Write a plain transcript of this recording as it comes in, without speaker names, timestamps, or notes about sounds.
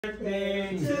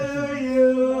Birthday to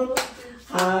you.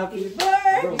 Happy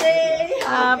birthday.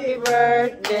 Happy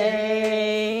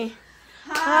birthday.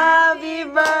 Happy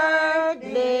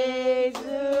birthday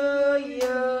to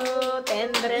you.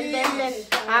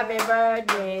 Happy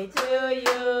birthday to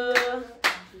you.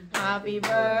 Happy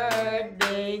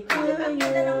birthday to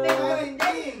you.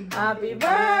 Happy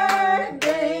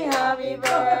birthday. Happy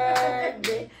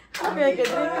birthday. Happy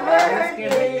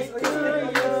birthday to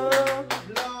you.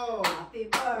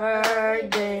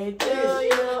 Birthday to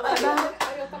you.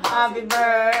 Happy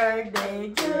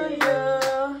birthday to you.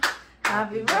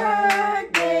 Happy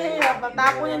birthday.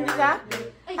 Pagtapo yan di ka?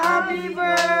 Happy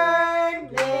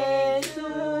birthday to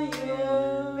you.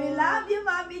 We love you,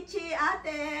 Mami Chi,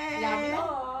 ate. Love you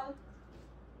all.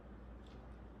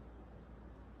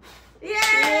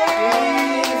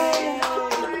 Yay!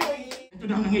 Ito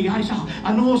na ang nangyayari sa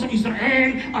Israel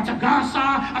at sa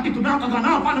Gaza at ito na ang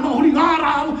kaganapan ng mga huling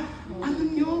araw.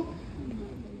 Alam nyo,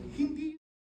 hindi...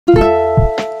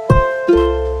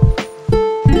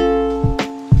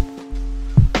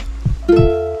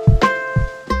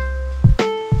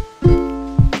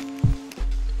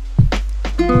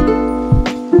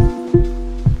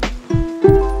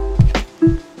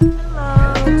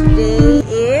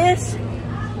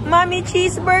 Mami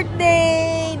Chi's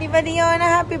birthday! Di ba,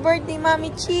 Diona? Happy birthday,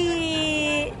 Mami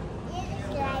Chi!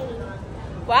 You're lying.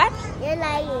 What? You're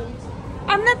lying.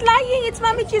 I'm not lying. It's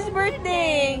Mami Chi's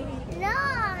birthday. No.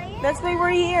 That's why we're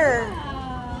here.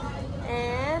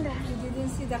 And... You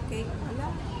didn't see the cake?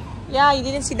 Yeah, you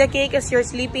didn't see the cake because you're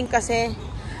sleeping kasi.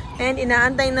 And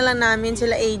inaantay na lang namin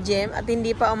sila AGM at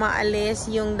hindi pa umaalis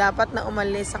yung dapat na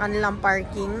umalis sa kanilang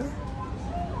parking.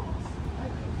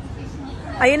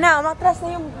 Ayun na, umatras na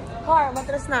yung car.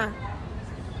 Umatras na.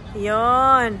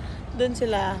 Yun. Doon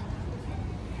sila.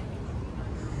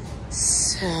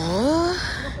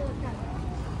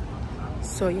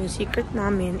 So, yung secret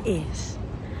namin is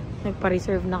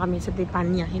nagpa-reserve na kami sa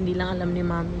Teppanya. Hindi lang alam ni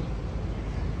Mami.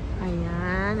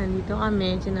 Ayan. Nandito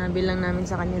kami. Sinabi lang namin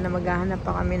sa kanya na maghahanap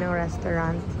pa kami ng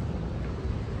restaurant.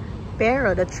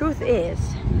 Pero, the truth is,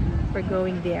 we're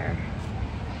going there.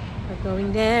 We're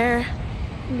going there.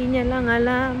 Hindi niya lang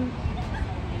alam.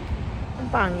 Ang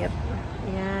pangit.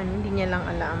 Ayan, hindi niya lang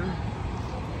alam.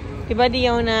 Diba,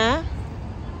 Diona?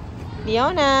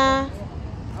 Diona?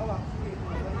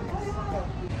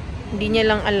 Hindi niya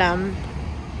lang alam.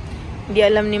 Hindi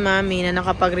alam ni Mami na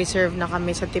nakapag-reserve na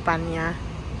kami sa Teppanya.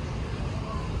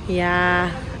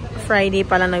 Yeah. Friday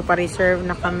pala nagpa-reserve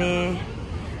na kami.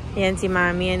 Ayan si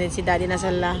Mami. And then si Daddy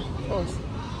nasa post.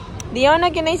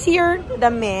 Diona, can I see your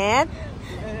damit?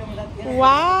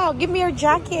 Wow, give me your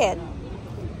jacket.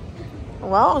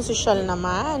 Wow, ang social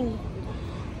naman.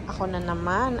 Ako na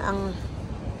naman ang...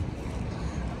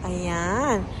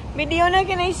 Ayan. Diona,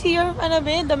 can I see your,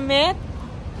 damit?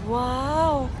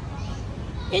 Wow.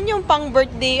 Yan yung pang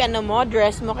birthday,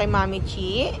 dress mo kay Mami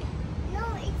Chi? No,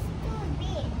 it's too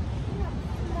big. No,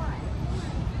 small.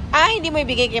 Ay, hindi mo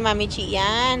ibigay kay Mami Chi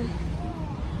yan.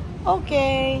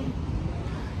 Okay.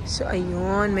 So,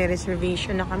 ayun. May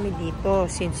reservation na kami dito.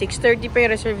 Since 6:30 pa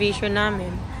yung reservation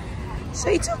namin. So,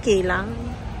 it's okay lang.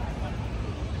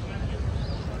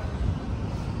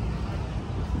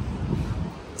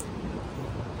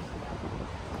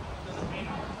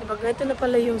 Diba, ito na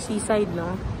pala yung seaside,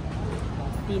 no?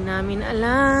 Hindi namin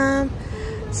alam.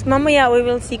 So, mamaya, we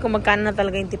will see kung magkano na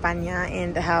talaga yung Teppanya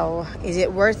and how, is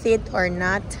it worth it or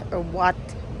not, or what?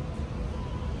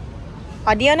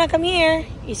 Oh, Diana, come here.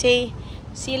 You say,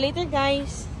 see you later,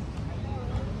 guys.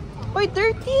 Oy,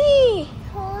 dirty!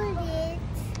 Hold it.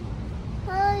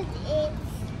 Hold it.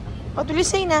 O,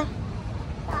 tulisay na.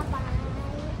 Bye-bye.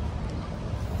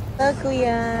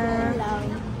 Kuya.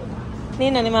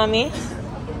 Nina ni Mami?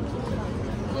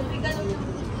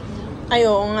 Ay,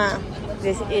 oo nga.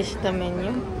 This is the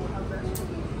menu.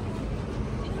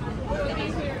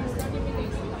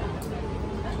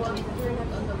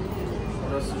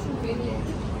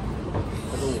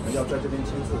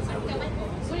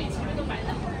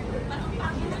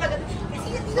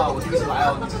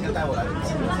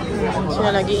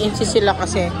 So, nag-i-insist sila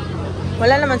kasi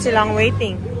wala naman silang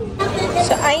waiting.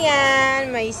 So,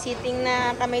 ayan. May seating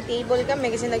na kami. Table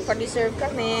kami kasi nagpa-reserve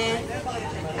kami.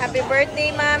 Happy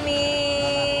birthday,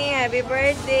 Mami! Happy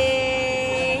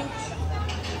birthday!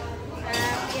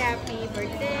 Happy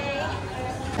birthday!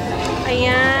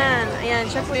 Ayan. Ayan.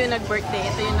 Siya po yung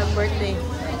nag-birthday. Ito yung nag-birthday.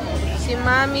 Si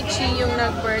Mami Chi yung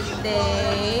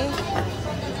nag-birthday.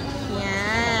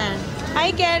 Ayan. Hi,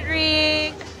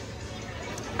 Gedrick!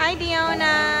 Hi,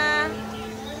 Diona!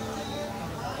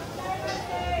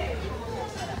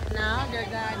 Now,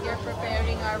 they're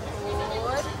preparing our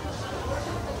food.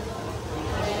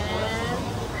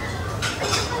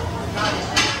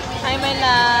 my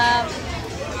love.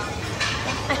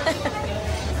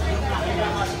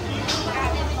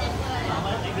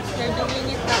 They're doing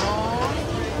it na, oh.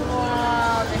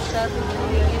 Wow, they're starting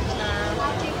doing it na.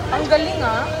 Ang galing,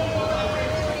 ah.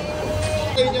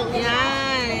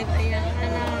 Yan. Ayan.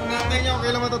 Natay niya kung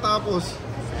kailan matatapos.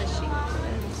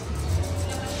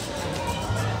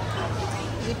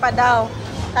 Hindi pa daw.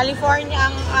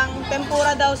 California, ang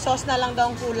tempura daw, sauce na lang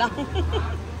daw ang kulang.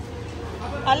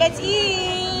 Let's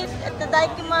eat!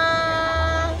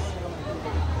 Itadakimasu!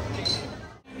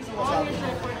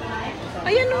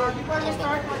 Ayan o!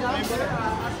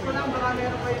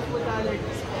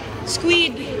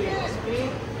 Squid!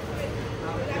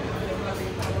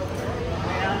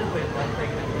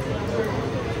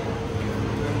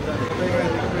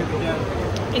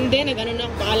 Hindi, nag-ano na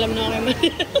ako. Pakalam na ako kay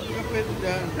Manila.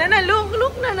 Nana,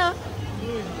 look, Nana.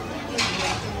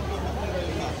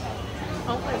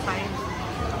 Okay, fine.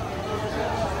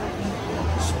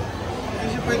 Hindi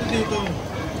siya pwede dito.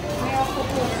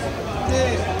 Hindi.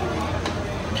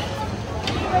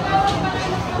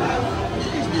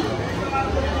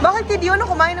 Bakit kay Dion?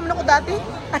 Kumain naman ako dati.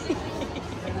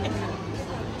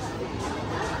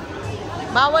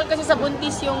 Bawal kasi sa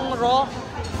buntis yung raw.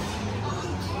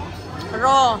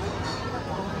 Raw.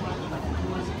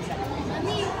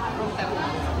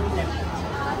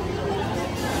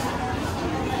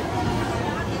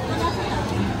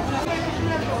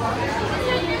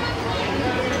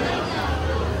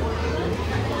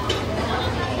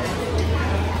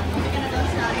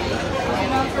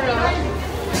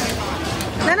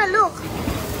 Nana, look.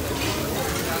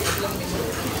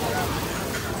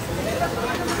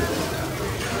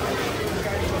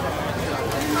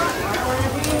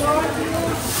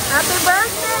 Happy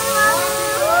birthday, Mommy!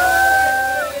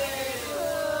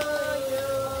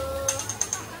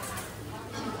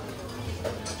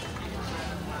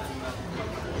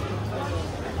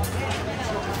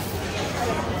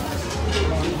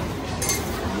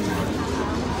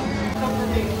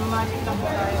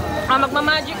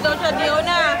 Magma-magic daw siya,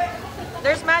 Diona.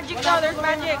 There's magic daw, there's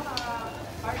magic.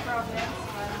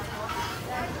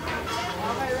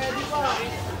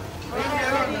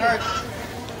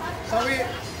 Sawi.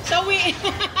 Sawi.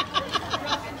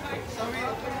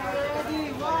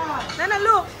 Nana,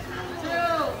 look. 2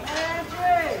 and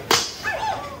 3.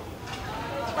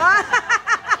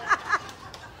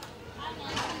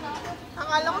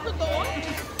 Akala ko totoo.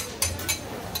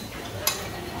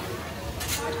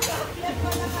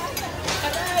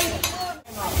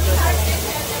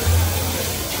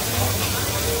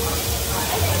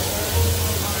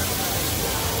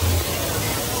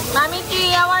 Mami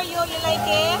Chi, how are you? You like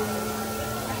it?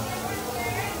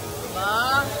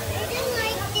 I don't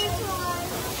like this one.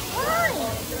 Why?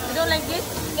 You don't like this?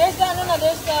 There's the,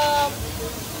 there's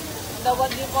the,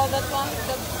 what do you call that one?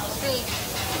 The steak.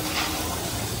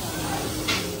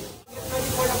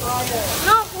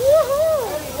 Look! Woohoo!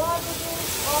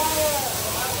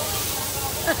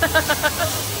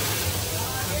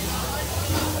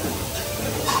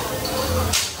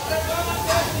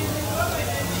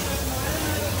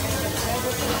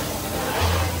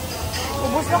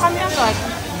 Ubus na kami agad.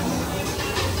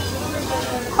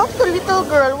 How's the little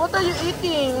girl? What are you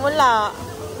eating? Wala.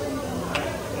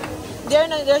 There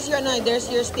na, there's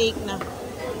your steak na.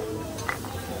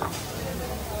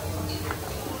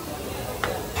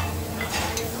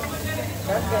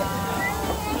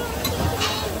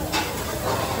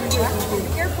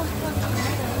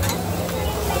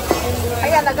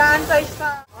 Ayan, nag-aantay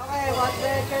siya. Okay, watch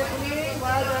very carefully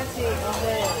while dancing.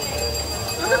 Okay.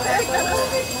 Move it.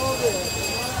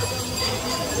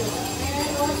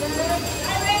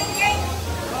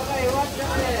 Okay, watch the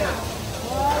egg.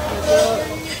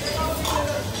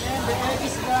 And the egg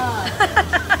is gone.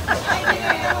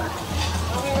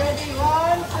 Okay, ready?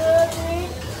 1, 2,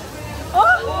 3.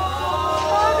 Oh,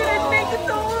 did I make it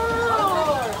to?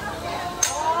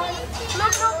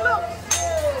 Look.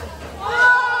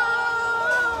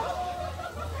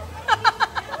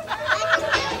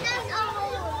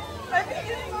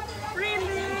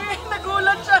 Really?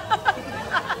 Nagulat siya.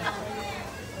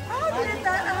 How did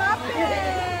that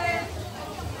happen?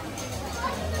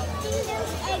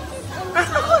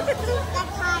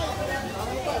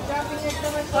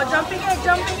 Oh, jumping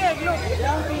egg, look.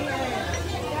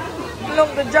 Look,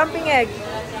 the jumping egg.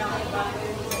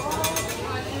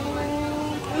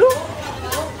 Look.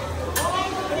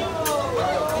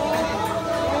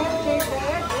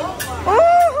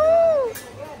 Woohoo!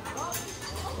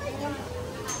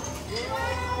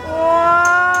 Wow!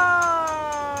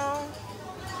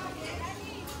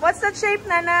 What's that shape,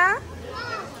 Nana?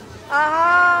 A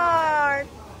heart.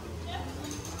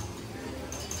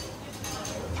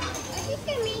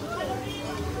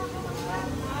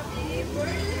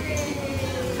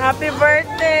 Happy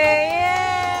birthday!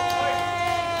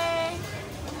 Yay!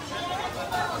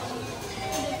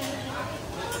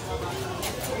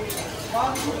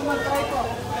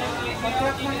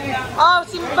 Oh,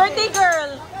 si birthday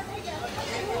girl!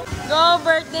 Go,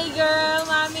 birthday girl!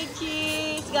 Mommy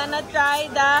Cheese gonna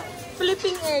try the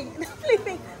flipping egg.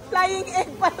 Flying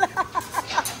egg pala.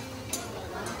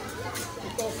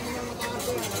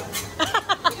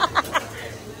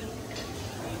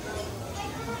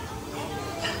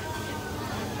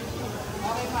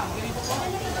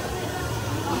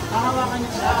 Hahawakan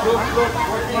niyo siya.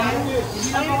 Hindi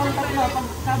na po kung tatlo. Pag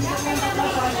sabi ko yung tatlo,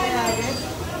 sa kanya hagis.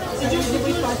 Sige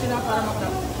pa sila para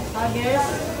makrap. Hagis.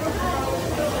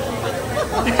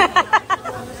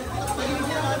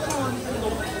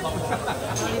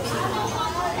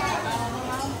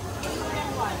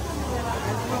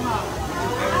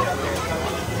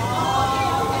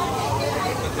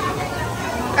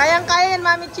 Kayang-kaya yan,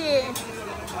 Mami Chi.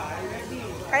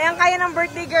 Kayang-kaya ng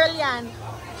birthday girl yan.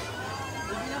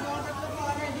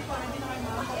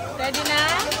 Ready na?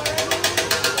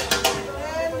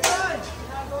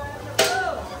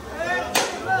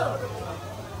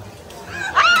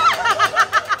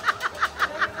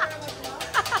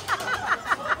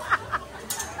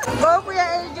 Go, Kuya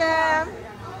Eljem!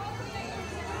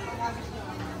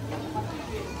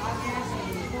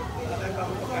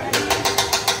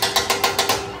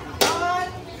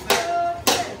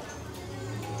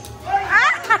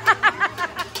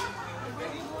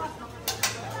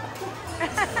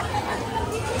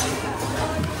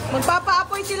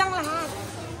 Magpapaapoy silang lahat.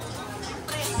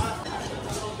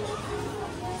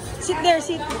 Sit there,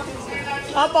 sit.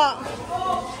 Opo.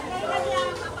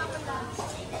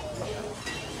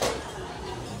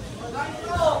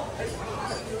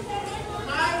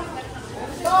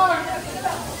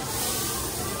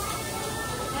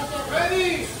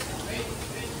 Ready!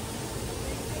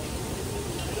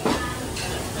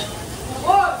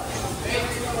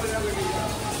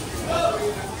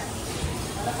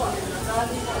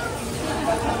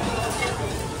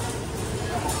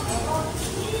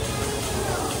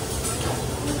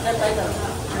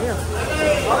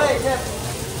 Okay, Chef.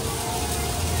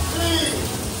 3,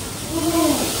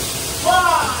 2, 1.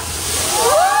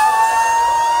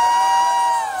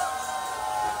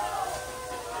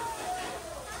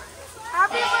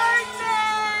 Happy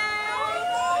birthday!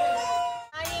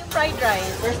 Aying fried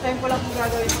rice. First time ko lang kung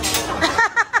gagawin mo.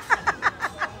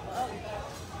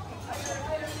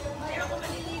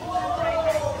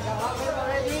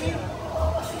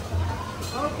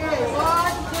 Okay,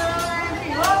 1, 2,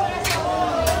 3,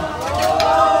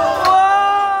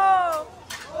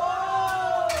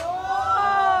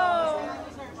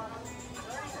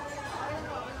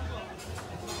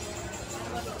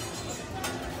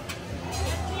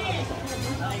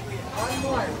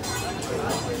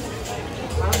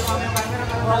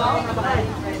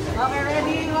 okay,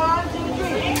 ready? 1, 2,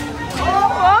 3.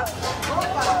 Wow!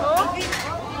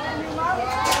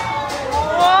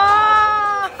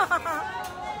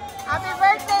 Happy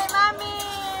birthday, Mami!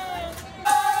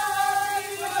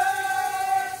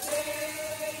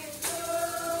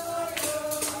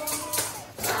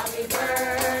 Happy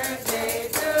birthday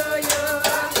to you.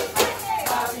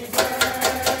 Happy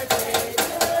birthday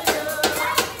to you.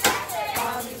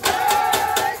 Happy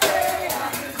birthday,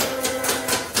 happy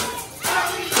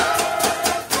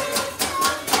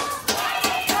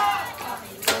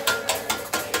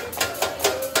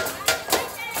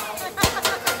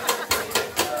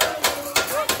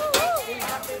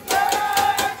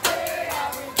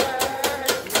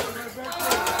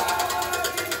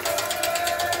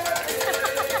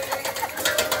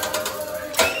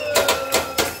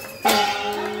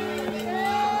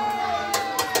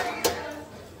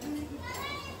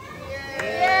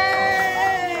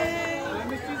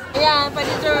Ayan,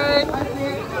 pa-dessert.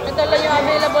 Ito lang yung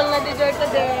available na dessert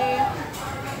today.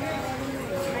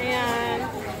 Ayan.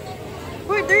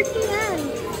 Uy, dirty yan.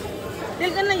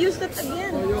 They're gonna use that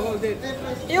again. You hold it.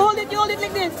 You hold it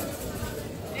like this.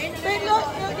 Wait, look,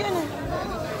 yun.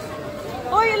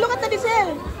 Oh, look at the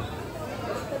diesel.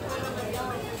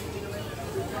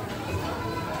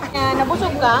 Ayan,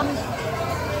 nabusog ka?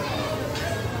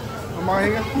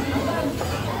 Mamahinga.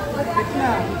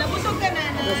 Nabusog ka na.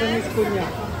 Nasa yung spoon niya.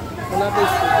 Wala pa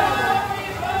yung spoon.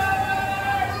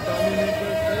 Dami na yung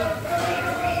birthday.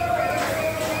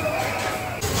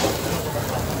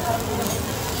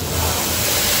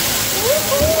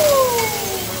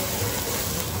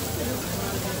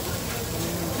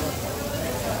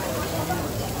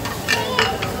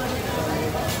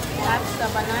 That's the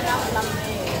banana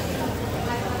flambe.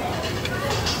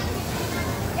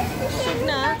 Busog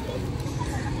na.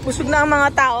 Busog na ang mga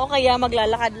tao, kaya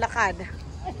maglalakad-lakad.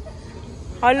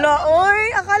 Hala,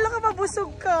 oy! Akala ka ba busog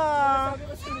ka?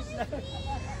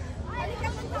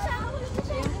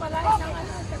 Yung pala isang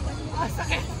ano.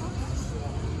 Sakit.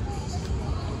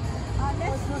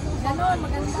 Ganon,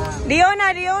 maganda.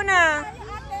 Diona!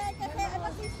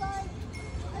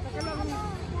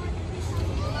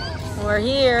 We're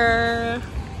here.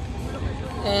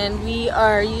 And we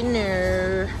are,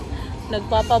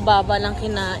 nagpapababa ng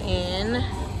kinain.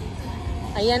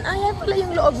 Ayan, ayan pala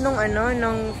yung loob ng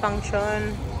ng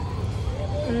function.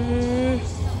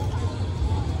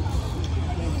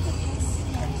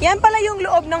 Yan pala yung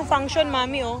loob ng function,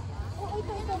 mami, oh. Oo,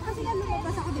 ito. Kasi nga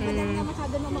lumabas ako, di ba? Dahil nga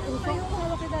masyado na mausay. Yung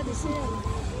hawak kita, Diesel.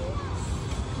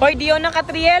 Hoy, Diona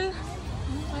Catriel.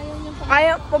 Ayaw niyang pa.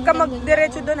 Kaya, huwag ka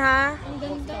magdiretso dun, ha? Ang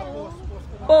ganda, oh.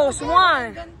 Pose 1.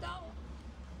 Ang ganda, oh.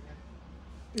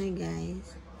 Hi,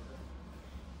 guys.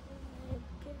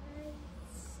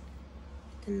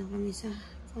 Ito na kami sa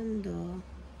condo.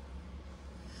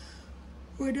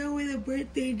 We're done with the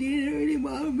birthday dinner ni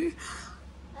Mami.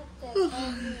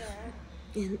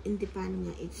 And in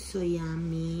Teppanya, it's so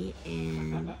yummy.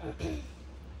 And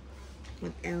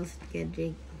what else,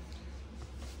 Kedrick?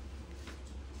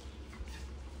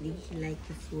 Did you like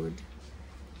the food?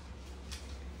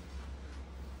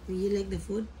 Did you like the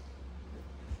food?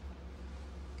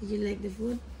 Did you like the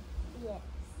food? Yes.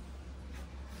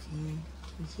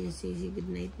 Okay. Say good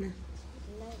night na.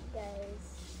 Good night, guys.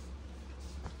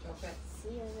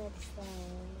 See you next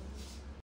time.